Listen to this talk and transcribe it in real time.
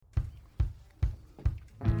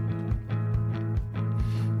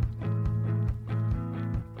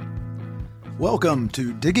Welcome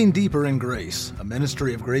to Digging Deeper in Grace, a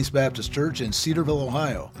ministry of Grace Baptist Church in Cedarville,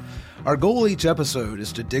 Ohio. Our goal each episode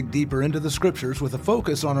is to dig deeper into the Scriptures with a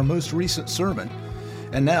focus on our most recent sermon.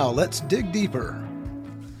 And now, let's dig deeper.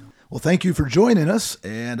 Well, thank you for joining us,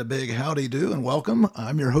 and a big howdy do and welcome.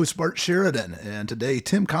 I'm your host, Bart Sheridan, and today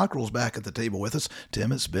Tim Cockrell's back at the table with us.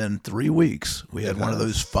 Tim, it's been 3 weeks. We had one of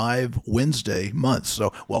those 5 Wednesday months,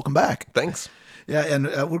 so welcome back. Thanks. Yeah, and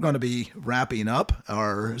we're going to be wrapping up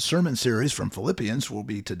our sermon series from Philippians. Will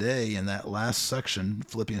be today in that last section,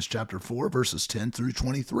 Philippians chapter 4, verses 10 through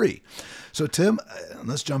 23. So, Tim,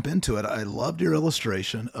 let's jump into it. I loved your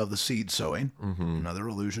illustration of the seed sowing, another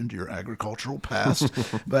allusion to your agricultural past.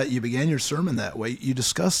 But you began your sermon that way. You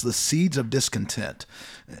discussed the seeds of discontent,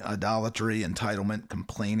 idolatry, entitlement,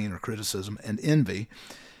 complaining or criticism, and envy.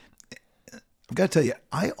 I've got to tell you,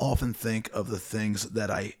 I often think of the things that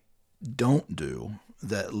I don't do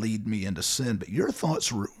that lead me into sin, but your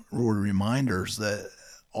thoughts were reminders that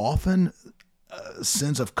often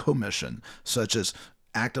sins of commission, such as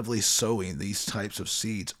actively sowing these types of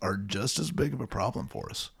seeds, are just as big of a problem for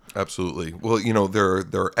us. Absolutely. Well, there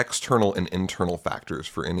are external and internal factors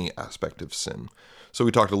for any aspect of sin. So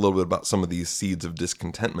we talked a little bit about some of these seeds of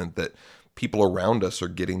discontentment, that people around us are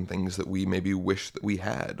getting things that we maybe wish that we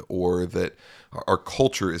had, or that our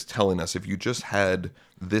culture is telling us if you just had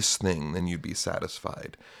this thing, then you'd be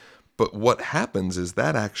satisfied. But what happens is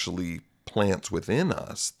that actually plants within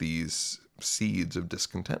us these seeds of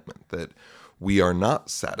discontentment, that we are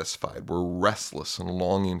not satisfied. We're restless and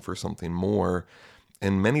longing for something more.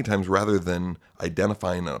 And many times, rather than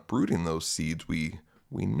identifying and uprooting those seeds, we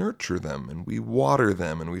nurture them and we water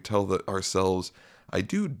them, and we tell ourselves, I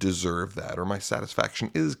do deserve that, or my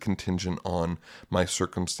satisfaction is contingent on my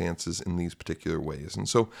circumstances in these particular ways. And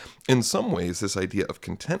so in some ways, this idea of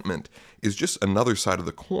contentment is just another side of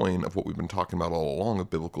the coin of what we've been talking about all along of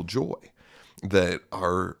biblical joy, that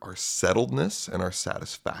our settledness and our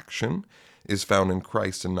satisfaction is found in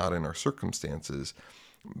Christ and not in our circumstances.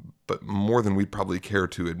 But more than we'd probably care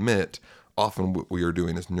to admit, often what we are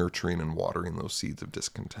doing is nurturing and watering those seeds of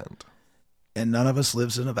discontent. And none of us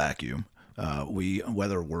lives in a vacuum.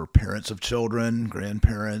 Whether we're parents of children,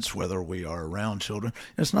 grandparents, whether we are around children,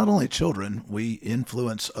 it's not only children, we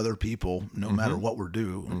influence other people no matter what we're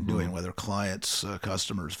doing, whether clients,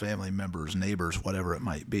 customers, family members, neighbors, whatever it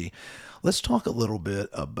might be. Let's talk a little bit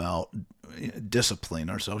about disciplining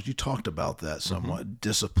ourselves. You talked about that somewhat,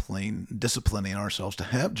 disciplining ourselves to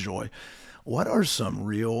have joy. What are some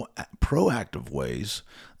real proactive ways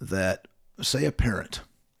that, say, a parent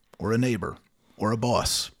or a neighbor or a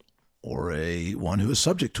boss or one who is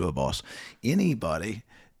subject to a boss, anybody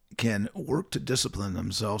can work to discipline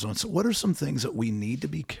themselves on? So what are some things that we need to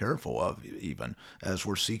be careful of, even as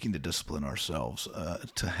we're seeking to discipline ourselves,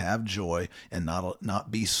 to have joy and not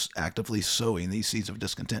be actively sowing these seeds of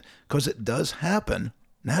discontent? Because it does happen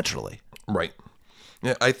naturally. Right.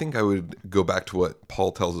 Yeah, I think I would go back to what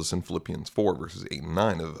Paul tells us in Philippians 4, verses 8 and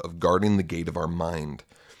 9, of guarding the gate of our mind.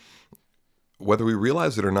 Whether we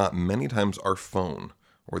realize it or not, many times our phone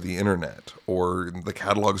or the internet or the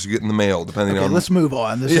catalogs you get in the mail, depending on... let's move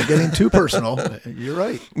on. This is getting too personal. You're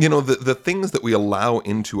right. The things that we allow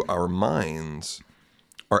into our minds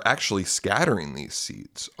are actually scattering these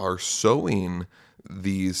seeds, are sowing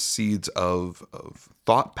these seeds of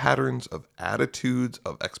thought patterns, of attitudes,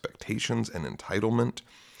 of expectations and entitlement.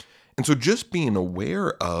 And so just being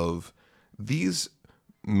aware of these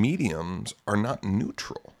mediums are not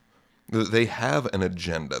neutral. They have an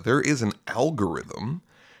agenda. There is an algorithm,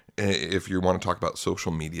 if you want to talk about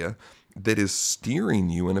social media, that is steering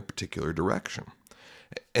you in a particular direction.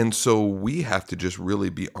 And so we have to just really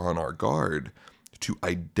be on our guard to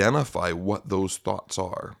identify what those thoughts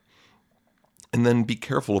are, and then be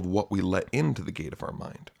careful of what we let into the gate of our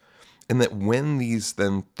mind. And that when these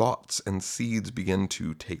then thoughts and seeds begin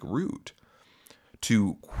to take root,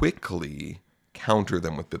 to quickly counter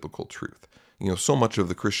them with biblical truth. So much of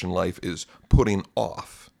the Christian life is putting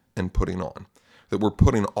off and putting on. That we're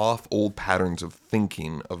putting off old patterns of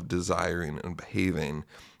thinking, of desiring and behaving,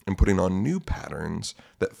 and putting on new patterns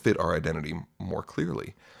that fit our identity more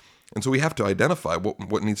clearly. And so we have to identify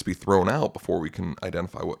what needs to be thrown out before we can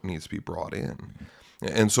identify what needs to be brought in.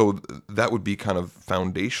 And so that would be kind of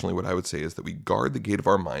foundationally what I would say, is that we guard the gate of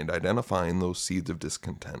our mind, identifying those seeds of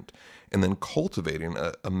discontent, and then cultivating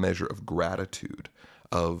a measure of gratitude,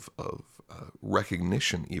 of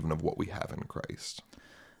recognition even of what we have in Christ.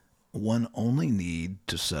 One only need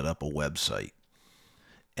to set up a website,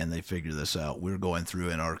 and they figure this out. We're going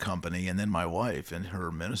through in our company, and then my wife in her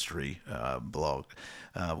ministry blog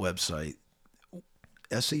website,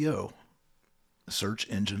 SEO search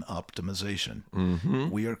engine optimization.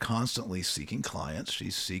 We are constantly seeking clients.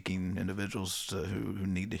 She's seeking individuals who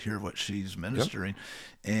need to hear what she's ministering.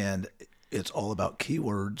 And it's all about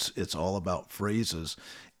keywords. It's all about phrases.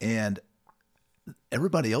 And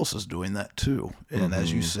everybody else is doing that too. And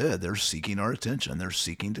as you said, they're seeking our attention. They're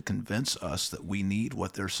seeking to convince us that we need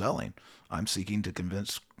what they're selling. I'm seeking to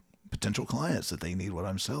convince potential clients that they need what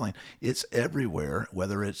I'm selling. It's everywhere,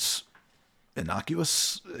 whether it's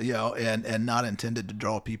innocuous, and not intended to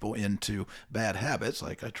draw people into bad habits,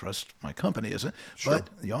 like I trust my company isn't. Sure. But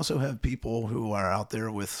you also have people who are out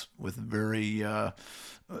there with very,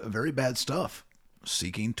 very bad stuff,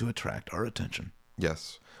 seeking to attract our attention.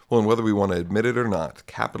 Yes. Well, and whether we want to admit it or not,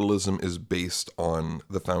 capitalism is based on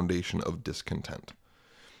the foundation of discontent.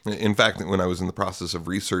 In fact, when I was in the process of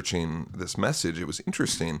researching this message, it was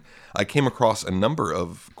interesting. I came across a number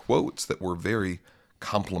of quotes that were very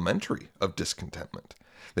complimentary of discontentment.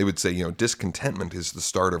 They would say, discontentment is the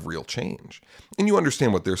start of real change. And you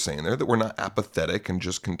understand what they're saying there, that we're not apathetic and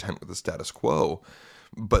just content with the status quo,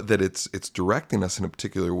 but that it's directing us in a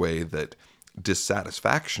particular way that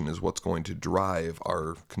dissatisfaction is what's going to drive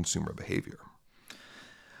our consumer behavior.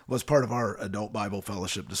 Well, as part of our adult Bible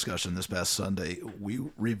fellowship discussion this past Sunday, we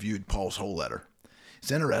reviewed Paul's whole letter.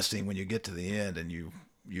 It's interesting when you get to the end and you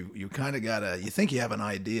kind of you think you have an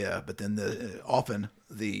idea, but then and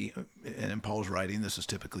in Paul's writing, this is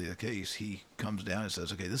typically the case. He comes down and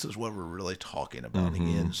says, okay, this is what we're really talking about.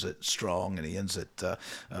 He ends it strong, and he ends it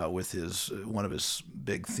with one of his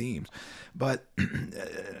big themes. But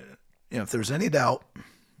if there's any doubt,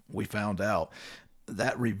 we found out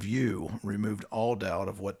that review removed all doubt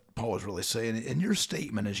of what Paul was really saying. In your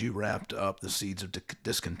statement, as you wrapped up the seeds of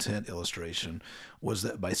discontent illustration, was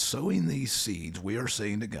that by sowing these seeds, we are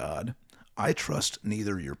saying to God, I trust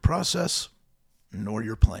neither your process nor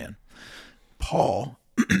your plan. Paul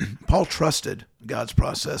trusted God's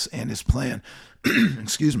process and his plan.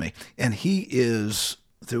 Excuse me. And he is,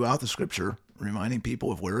 throughout the scripture, reminding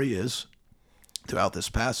people of where he is, throughout this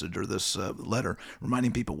passage or this letter,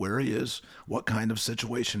 reminding people where he is, what kind of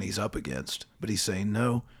situation he's up against. But he's saying,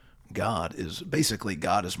 no, God is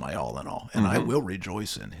my all in all, and I will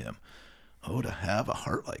rejoice in him. Oh, to have a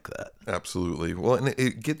heart like that. Absolutely. Well, and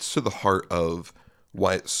it gets to the heart of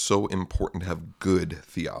why it's so important to have good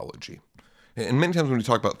theology. And many times when we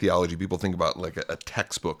talk about theology, people think about like a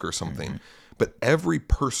textbook or something, but every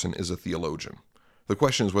person is a theologian. The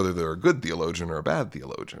question is whether they're a good theologian or a bad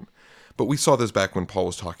theologian. But we saw this back when Paul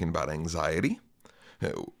was talking about anxiety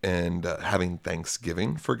and having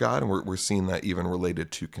thanksgiving for God. And we're seeing that even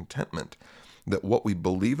related to contentment, that what we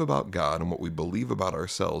believe about God and what we believe about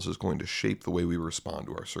ourselves is going to shape the way we respond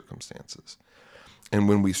to our circumstances. And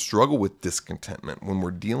when we struggle with discontentment, when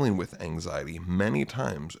we're dealing with anxiety, many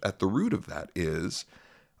times at the root of that is,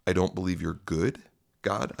 I don't believe you're good,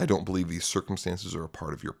 God. I don't believe these circumstances are a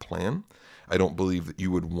part of your plan. I don't believe that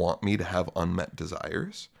you would want me to have unmet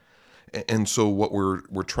desires. And so what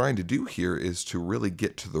we're trying to do here is to really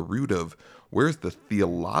get to the root of where's the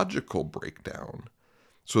theological breakdown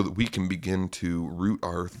so that we can begin to root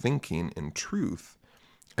our thinking in truth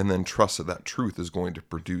and then trust that that truth is going to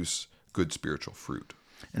produce good spiritual fruit.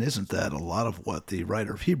 And isn't that a lot of what the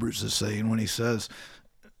writer of Hebrews is saying when he says,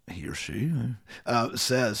 he or she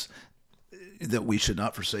says that we should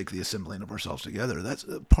not forsake the assembling of ourselves together? That's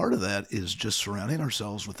part of that is just surrounding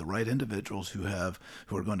ourselves with the right individuals who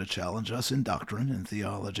are going to challenge us in doctrine and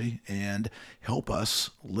theology and help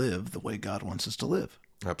us live the way God wants us to live.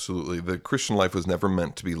 Absolutely. The Christian life was never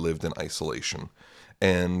meant to be lived in isolation.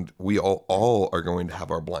 And we all are going to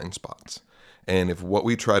have our blind spots. And if what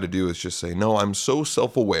we try to do is just say, no, I'm so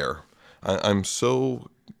self-aware, I'm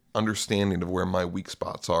so understanding of where my weak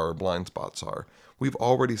spots are or blind spots are, we've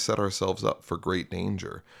already set ourselves up for great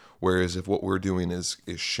danger. Whereas if what we're doing is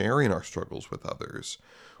sharing our struggles with others,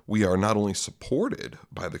 we are not only supported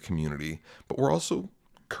by the community, but we're also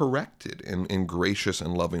corrected in gracious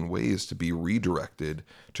and loving ways to be redirected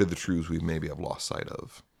to the truths we maybe have lost sight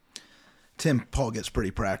of. Tim, Paul gets pretty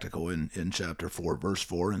practical in chapter 4, verse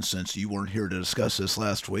 4, and since you weren't here to discuss this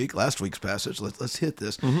last week's passage, let's hit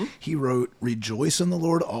this. He wrote, rejoice in the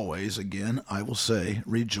Lord always. Again, I will say,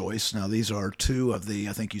 rejoice. Now, these are two of the,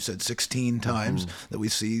 I think you said 16 times that we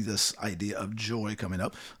see this idea of joy coming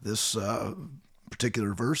up. This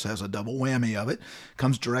particular verse has a double whammy of it.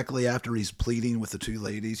 Comes directly after he's pleading with the two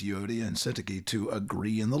ladies, Euodia and Syntyche, to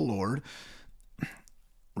agree in the Lord.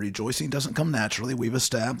 Rejoicing doesn't come naturally. We've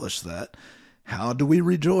established that. How do we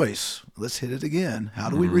rejoice? Let's hit it again. How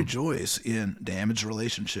do we rejoice in damaged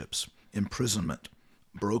relationships, imprisonment,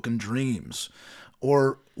 broken dreams,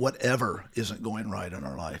 or whatever isn't going right in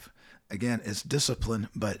our life. Again, it's discipline,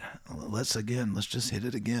 but let's just hit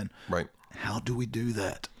it again. Right. How do we do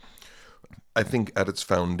that? I think at its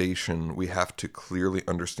foundation, we have to clearly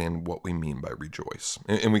understand what we mean by rejoice.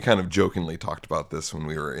 And we kind of jokingly talked about this when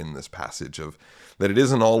we were in this passage of that it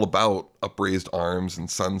isn't all about upraised arms and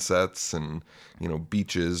sunsets and,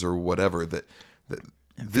 beaches or whatever, that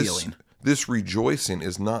this rejoicing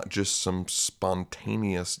is not just some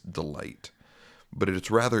spontaneous delight, but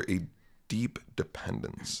it's rather a deep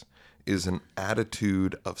dependence, is an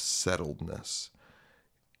attitude of settledness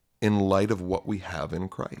in light of what we have in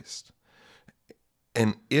Christ.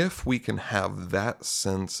 And if we can have that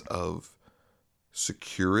sense of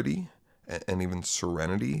security and even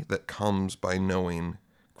serenity that comes by knowing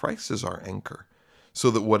Christ is our anchor, so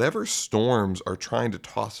that whatever storms are trying to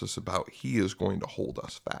toss us about, he is going to hold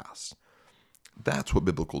us fast. That's what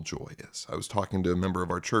biblical joy is. I was talking to a member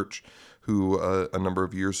of our church who a number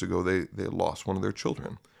of years ago, they lost one of their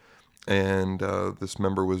children. And this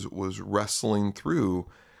member was wrestling through,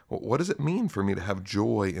 well, what does it mean for me to have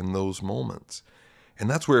joy in those moments? And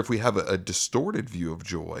that's where if we have a distorted view of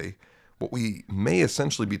joy, what we may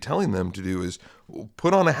essentially be telling them to do is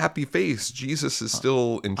put on a happy face. Jesus is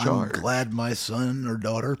still in charge. I'm glad my son or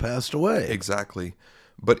daughter passed away. Exactly.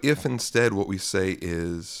 But if instead what we say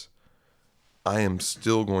is, I am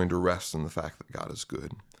still going to rest in the fact that God is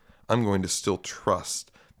good. I'm going to still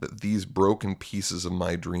trust that these broken pieces of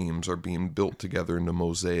my dreams are being built together in the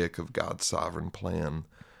mosaic of God's sovereign plan.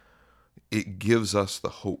 It gives us the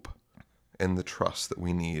hope and the trust that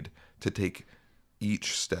we need to take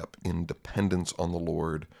each step in dependence on the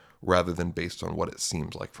Lord rather than based on what it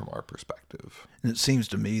seems like from our perspective. And it seems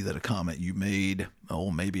to me that a comment you made,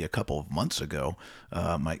 maybe a couple of months ago,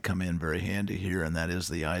 might come in very handy here, and that is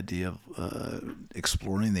the idea of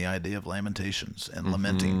exploring the idea of lamentations and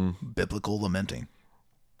lamenting, biblical lamenting.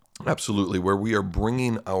 Absolutely, where we are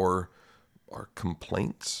bringing our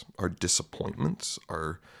complaints, our disappointments,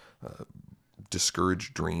 our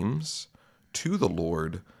discouraged dreams to the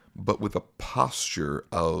Lord, but with a posture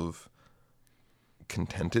of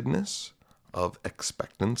contentedness, of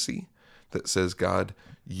expectancy that says, God,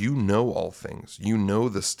 you know all things. You know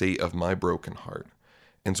the state of my broken heart.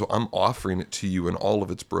 And so I'm offering it to you in all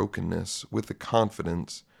of its brokenness with the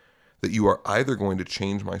confidence that you are either going to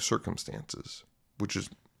change my circumstances, which is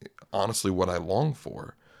honestly what I long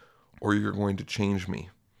for, or you're going to change me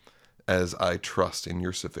as I trust in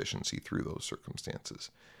your sufficiency through those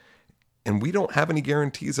circumstances. And we don't have any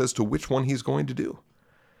guarantees as to which one he's going to do.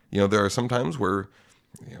 There are some times where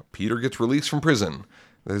Peter gets released from prison.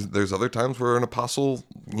 There's other times where an apostle,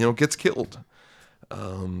 gets killed.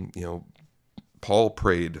 Paul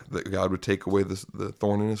prayed that God would take away the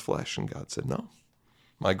thorn in his flesh, and God said, no,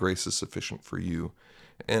 my grace is sufficient for you.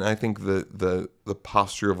 And I think the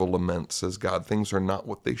posture of a lament says, God, things are not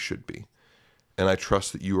what they should be. And I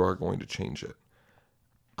trust that you are going to change it.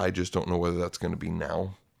 I just don't know whether that's going to be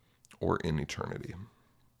now or in eternity.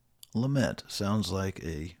 Lament sounds like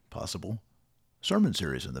a possible sermon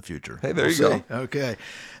series in the future. Hey, there you go. Okay.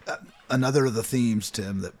 Another of the themes,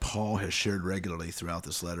 Tim, that Paul has shared regularly throughout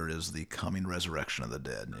this letter is the coming resurrection of the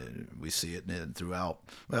dead. We see it throughout,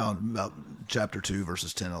 about chapter 2,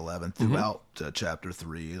 verses 10 and 11, throughout chapter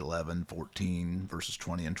 3, 11, 14, verses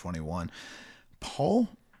 20 and 21. Paul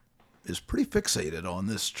is pretty fixated on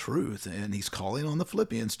this truth, and he's calling on the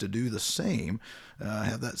Philippians to do the same,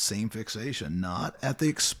 have that same fixation, not at the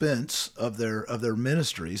expense of their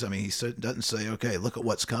ministries. I mean, he doesn't say, okay, look at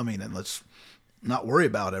what's coming and let's not worry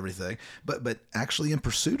about everything, but actually in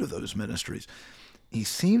pursuit of those ministries. He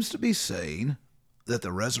seems to be saying that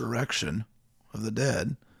the resurrection of the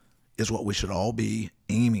dead is what we should all be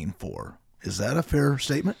aiming for. Is that a fair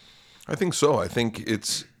statement? I think so. I think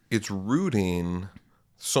it's rooting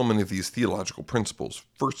so many of these theological principles,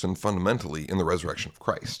 first and fundamentally, in the resurrection of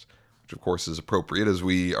Christ, which of course is appropriate as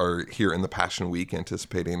we are here in the Passion Week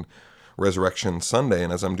anticipating Resurrection Sunday.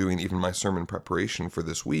 And as I'm doing even my sermon preparation for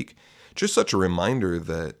this week, just such a reminder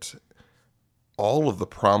that all of the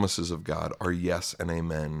promises of God are yes and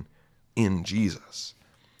amen in Jesus.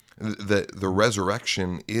 That the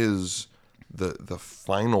resurrection is the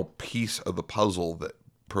final piece of the puzzle that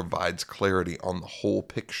provides clarity on the whole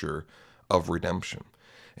picture of redemption.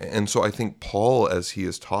 And so I think Paul, as he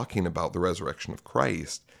is talking about the resurrection of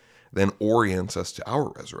Christ, then orients us to our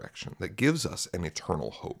resurrection, that gives us an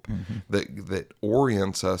eternal hope, that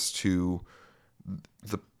orients us to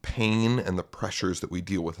the pain and the pressures that we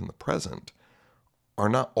deal with in the present are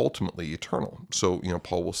not ultimately eternal. So,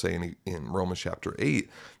 Paul will say in Romans chapter 8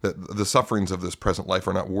 that the sufferings of this present life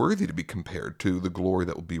are not worthy to be compared to the glory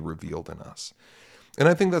that will be revealed in us. And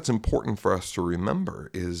I think that's important for us to remember,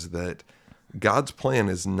 is that God's plan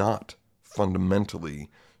is not fundamentally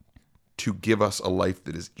to give us a life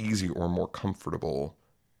that is easy or more comfortable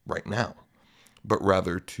right now, but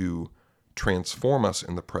rather to transform us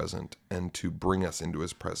in the present and to bring us into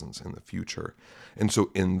his presence in the future. And so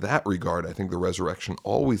in that regard, I think the resurrection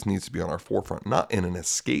always needs to be on our forefront, not in an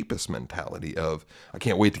escapist mentality of, I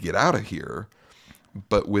can't wait to get out of here,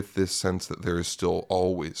 but with this sense that there is still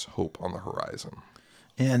always hope on the horizon.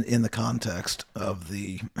 And in the context of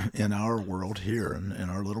in our world here, in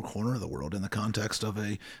our little corner of the world, in the context of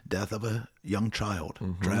a death of a young child,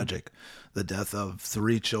 tragic, the death of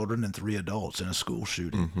 3 children and 3 adults in a school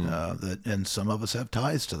shooting, and some of us have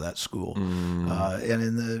ties to that school, and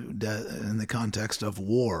in the context of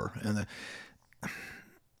war,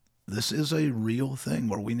 this is a real thing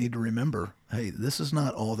where we need to remember, hey, this is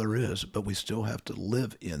not all there is, but we still have to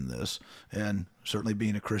live in this. And certainly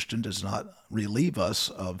being a Christian does not relieve us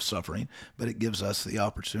of suffering, but it gives us the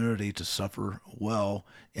opportunity to suffer well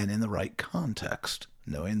and in the right context,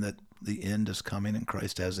 knowing that the end is coming and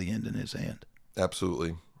Christ has the end in his hand.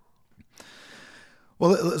 Absolutely.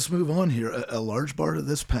 Well, let's move on here. A large part of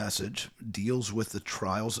this passage deals with the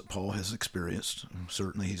trials that Paul has experienced.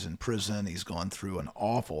 Certainly he's in prison. He's gone through an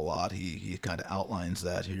awful lot. He kind of outlines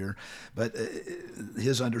that here. But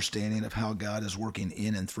his understanding of how God is working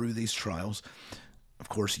in and through these trials. Of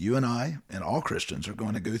course, you and I and all Christians are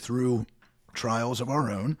going to go through trials of our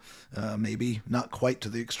own, maybe not quite to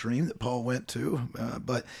the extreme that Paul went to.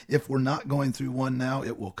 But if we're not going through one now,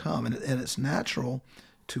 it will come. And it's natural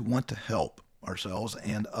to want to help ourselves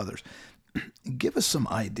and others. Give us some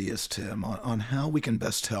ideas, Tim, on how we can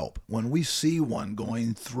best help when we see one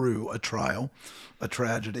going through a trial, a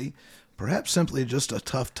tragedy, perhaps simply just a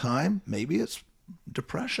tough time. Maybe it's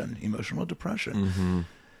depression, emotional depression.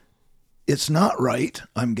 It's not right,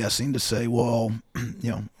 I'm guessing, to say, well,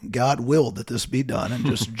 God willed that this be done and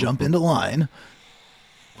just jump into line.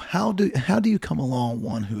 How do you come along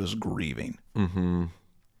one who is grieving?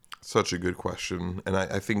 Such a good question. And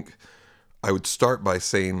I think I would start by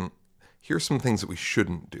saying, here's some things that we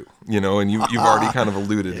shouldn't do, and you've already kind of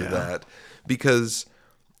alluded to that, because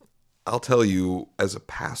I'll tell you, as a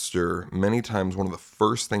pastor, many times one of the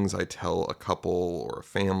first things I tell a couple or a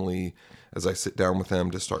family as I sit down with them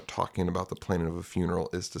to start talking about the planning of a funeral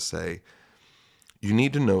is to say, you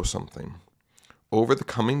need to know something. Over the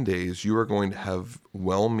coming days, you are going to have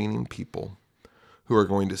well-meaning people who are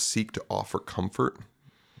going to seek to offer comfort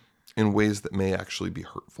in ways that may actually be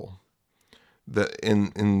hurtful. That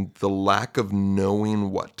in the lack of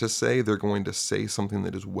knowing what to say, they're going to say something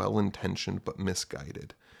that is well-intentioned but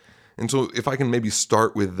misguided. And so if I can maybe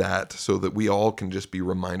start with that so that we all can just be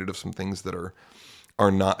reminded of some things that are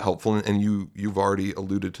not helpful. And you've already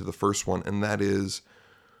alluded to the first one, and that is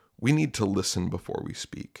we need to listen before we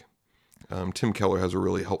speak. Tim Keller has a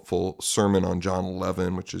really helpful sermon on John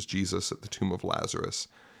 11, which is Jesus at the tomb of Lazarus.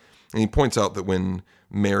 And he points out that when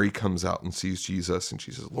Mary comes out and sees Jesus and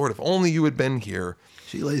she says, Lord, if only you had been here.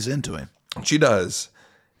 She lays into him. She does.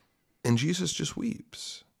 And Jesus just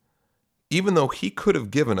weeps. Even though he could have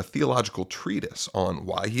given a theological treatise on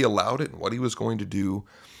why he allowed it and what he was going to do.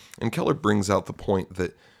 And Keller brings out the point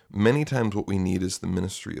that many times what we need is the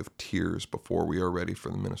ministry of tears before we are ready for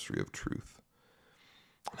the ministry of truth.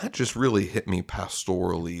 That just really hit me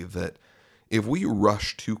pastorally, that if we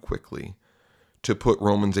rush too quickly to put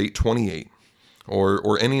Romans 8:28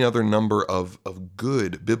 or any other number of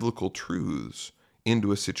good biblical truths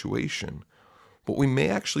into a situation, what we may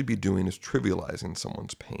actually be doing is trivializing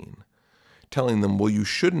someone's pain. Telling them, well, you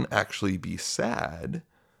shouldn't actually be sad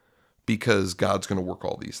because God's going to work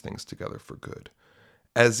all these things together for good.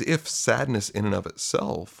 As if sadness in and of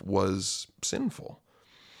itself was sinful.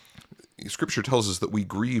 Scripture tells us that we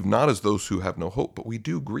grieve not as those who have no hope, but we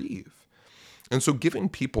do grieve. And so giving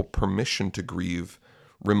people permission to grieve,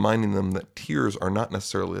 reminding them that tears are not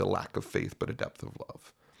necessarily a lack of faith, but a depth of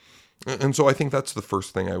love. And so I think that's the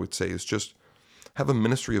first thing I would say, is just have a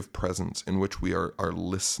ministry of presence in which we are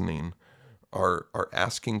listening, are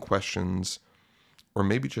asking questions, or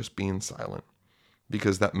maybe just being silent,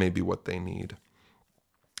 because that may be what they need.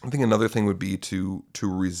 I think another thing would be to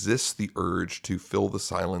resist the urge to fill the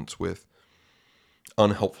silence with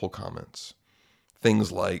unhelpful comments.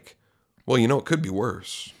 Things like, well, it could be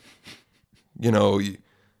worse.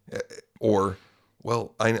 Or,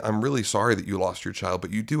 well, I'm really sorry that you lost your child,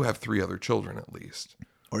 but you do have 3 other children at least.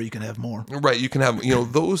 Or you can have more. Right, you can have,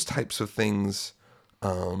 those types of things.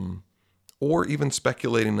 Or even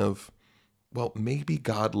speculating of, well, maybe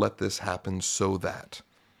God let this happen so that.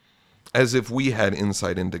 As if we had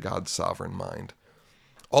insight into God's sovereign mind.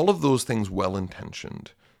 All of those things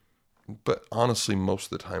well-intentioned, but honestly,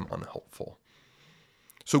 most of the time unhelpful.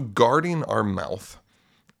 So guarding our mouth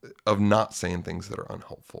of not saying things that are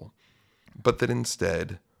unhelpful, but that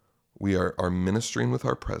instead we are ministering with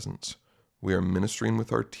our presence, we are ministering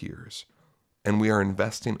with our tears, and we are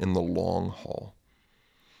investing in the long haul.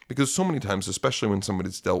 Because so many times, especially when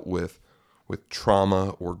somebody's dealt with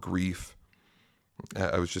trauma or grief,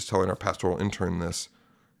 I was just telling our pastoral intern this,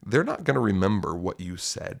 they're not going to remember what you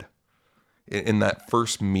said in that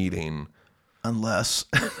first meeting. Unless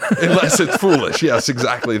it's foolish. Yes,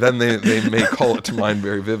 exactly. Then they may call it to mind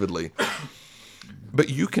very vividly. But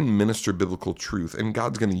you can minister biblical truth, and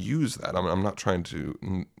God's going to use that. I'm not trying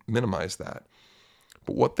to minimize that.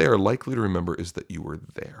 But what they are likely to remember is that you were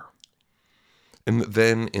there. And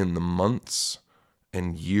then in the months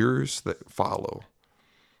and years that follow,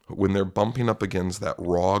 when they're bumping up against that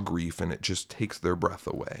raw grief and it just takes their breath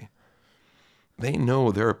away, they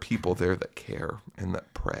know there are people there that care and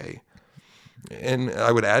that pray. And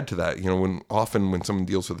I would add to that, when someone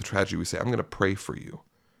deals with a tragedy, we say, I'm going to pray for you.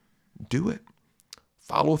 Do it.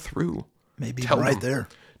 Follow through. Maybe right there.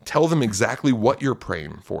 Tell them exactly what you're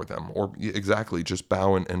praying for them, or exactly just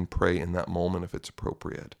bow and pray in that moment if it's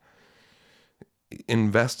appropriate.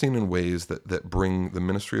 Investing in ways that bring the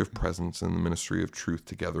ministry of presence and the ministry of truth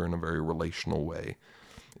together in a very relational way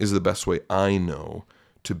is the best way I know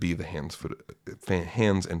to be the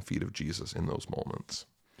hands and feet of Jesus in those moments.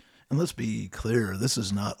 And let's be clear, this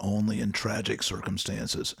is not only in tragic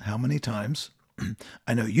circumstances. How many times,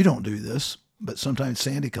 I know you don't do this, but sometimes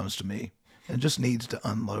Sandy comes to me and just needs to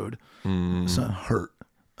unload some hurt,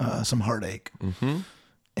 some heartache. Mm-hmm.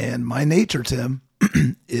 And my nature, Tim,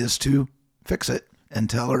 is to fix it and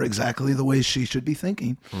tell her exactly the way she should be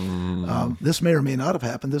thinking. This may or may not have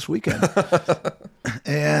happened this weekend.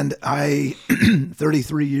 And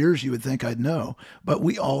 33 years, you would think I'd know. But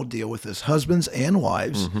we all deal with this, husbands and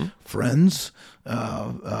wives, friends,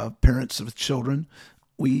 parents of children.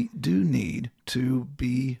 We do need to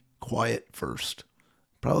be quiet first.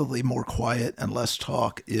 Probably more quiet and less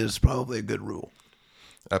talk is probably a good rule.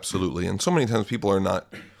 Absolutely. And so many times people are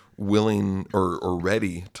not willing or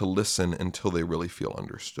ready to listen until they really feel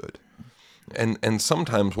understood. And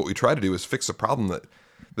sometimes what we try to do is fix a problem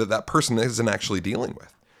that person isn't actually dealing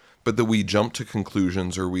with, but that we jump to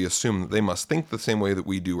conclusions, or we assume that they must think the same way that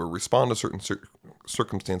we do or respond to certain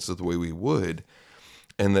circumstances the way we would,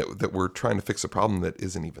 and that we're trying to fix a problem that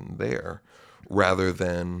isn't even there, rather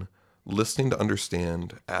than listening to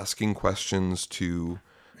understand, asking questions to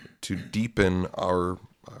deepen our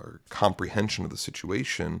comprehension of the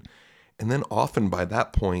situation. And then often by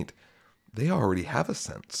that point, they already have a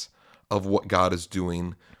sense of what God is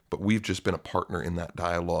doing, but we've just been a partner in that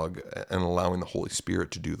dialogue and allowing the Holy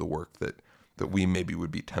Spirit to do the work that we maybe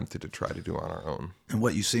would be tempted to try to do on our own. And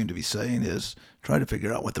what you seem to be saying is try to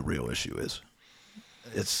figure out what the real issue is.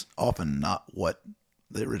 It's often not what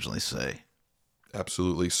they originally say.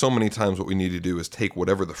 Absolutely. So many times what we need to do is take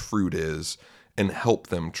whatever the fruit is and help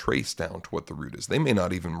them trace down to what the root is. They may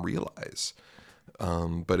not even realize,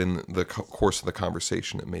 but in the course of the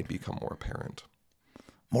conversation, it may become more apparent.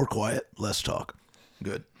 More quiet, less talk.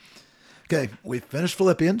 Good. Okay, we finished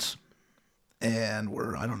Philippians, and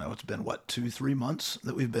it's been 2-3 months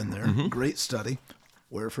that we've been there. Mm-hmm. Great study.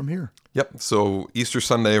 Where from here? Yep. So Easter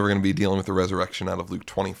Sunday, we're going to be dealing with the resurrection out of Luke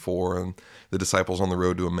 24 and the disciples on the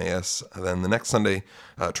road to Emmaus. And then the next Sunday,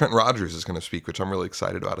 Trent Rogers is going to speak, which I'm really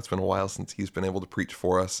excited about. It's been a while since he's been able to preach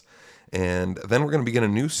for us. And then we're going to begin a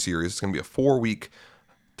new series. It's going to be a 4-week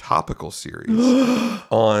topical series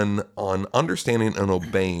on understanding and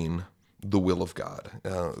obeying the will of God.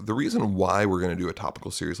 The reason why we're going to do a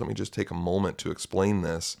topical series, let me just take a moment to explain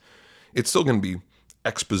this. It's still going to be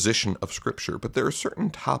exposition of Scripture, but there are certain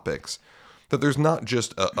topics that there's not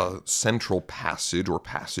just a central passage or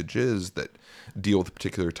passages that deal with a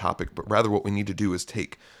particular topic, but rather what we need to do is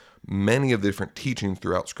take many of the different teachings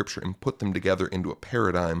throughout Scripture and put them together into a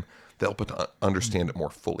paradigm that help us to understand it more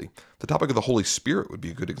fully. The topic of the Holy Spirit would be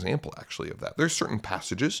a good example, actually, of that. There's certain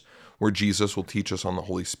passages where Jesus will teach us on the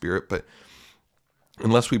Holy Spirit, but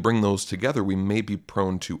unless we bring those together, we may be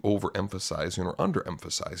prone to overemphasizing or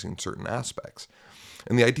underemphasizing certain aspects.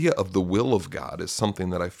 And the idea of the will of God is something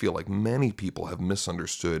that I feel like many people have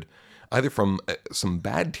misunderstood, either from some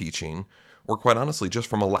bad teaching or quite honestly just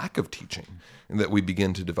from a lack of teaching, and that we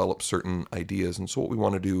begin to develop certain ideas. And so what we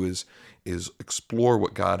want to do is explore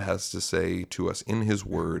what God has to say to us in His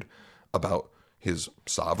Word about His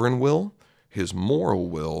sovereign will, His moral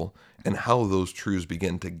will, and how those truths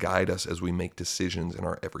begin to guide us as we make decisions in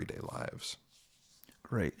our everyday lives.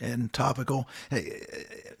 Great. And topical. Hey,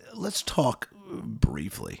 let's talk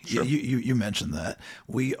briefly. Sure. You mentioned that.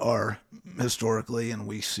 We are historically, and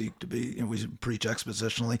we seek to be, and we preach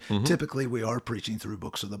expositionally. Typically, we are preaching through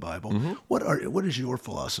books of the Bible. What is your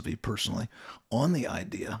philosophy personally on the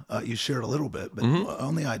idea? You shared a little bit, but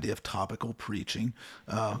on the idea of topical preaching,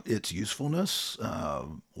 its usefulness,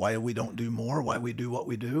 why we don't do more, why we do what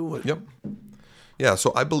we do. Yep. Yeah,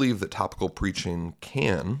 so I believe that topical preaching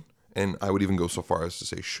can, and I would even go so far as to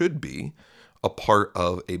say should be, a part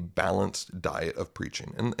of a balanced diet of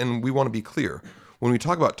preaching. And we want to be clear. When we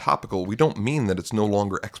talk about topical, we don't mean that it's no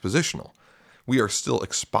longer expositional. We are still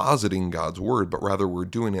expositing God's word, but rather we're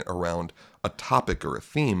doing it around a topic or a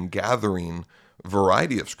theme, gathering a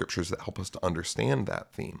variety of scriptures that help us to understand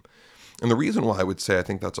that theme. And the reason why I would say I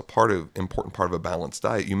think that's important part of a balanced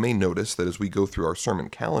diet, you may notice that as we go through our sermon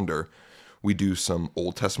calendar, we do some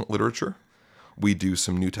Old Testament literature, we do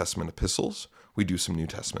some New Testament epistles, we do some New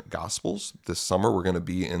Testament Gospels. This summer, we're going to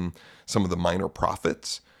be in some of the minor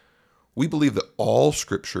prophets. We believe that all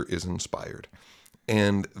Scripture is inspired.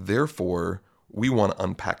 And therefore, we want to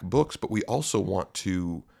unpack books, but we also want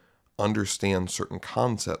to understand certain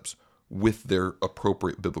concepts with their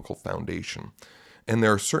appropriate biblical foundation. And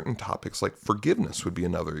there are certain topics, like forgiveness would be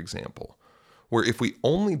another example, where if we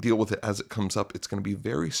only deal with it as it comes up, it's going to be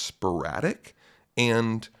very sporadic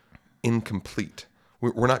and incomplete.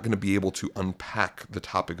 We're not going to be able to unpack the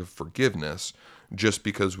topic of forgiveness just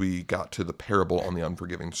because we got to the parable on the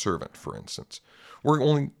unforgiving servant, for instance. We're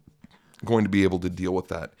only going to be able to deal with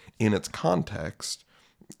that in its context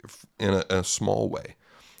in a small way.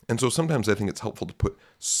 And so sometimes I think it's helpful to put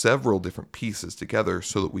several different pieces together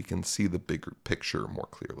so that we can see the bigger picture more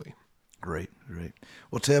clearly. Great.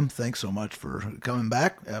 Well, Tim, thanks so much for coming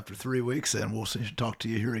back after 3 weeks, and we'll talk to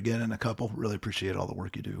you here again in a couple. Really appreciate all the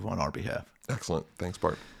work you do on our behalf. Excellent. Thanks,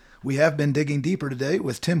 Bart. We have been digging deeper today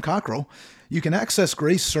with Tim Cockrell. You can access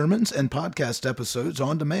Grace sermons and podcast episodes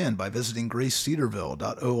on demand by visiting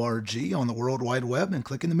gracecedarville.org on the World Wide Web and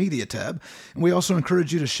clicking the Media tab. And we also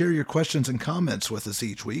encourage you to share your questions and comments with us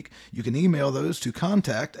each week. You can email those to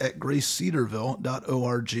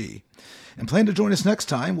contact@gracecedarville.org. And plan to join us next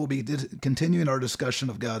time. We'll be continuing our discussion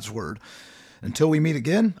of God's Word. Until we meet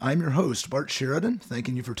again, I'm your host, Bart Sheridan,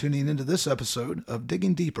 thanking you for tuning into this episode of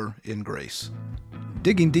Digging Deeper in Grace.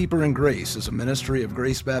 Digging Deeper in Grace is a ministry of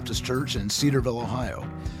Grace Baptist Church in Cedarville, Ohio.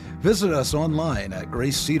 Visit us online at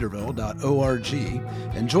gracecedarville.org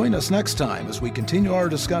and join us next time as we continue our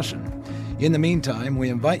discussion. In the meantime, we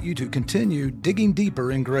invite you to continue digging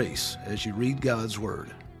deeper in grace as you read God's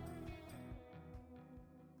Word.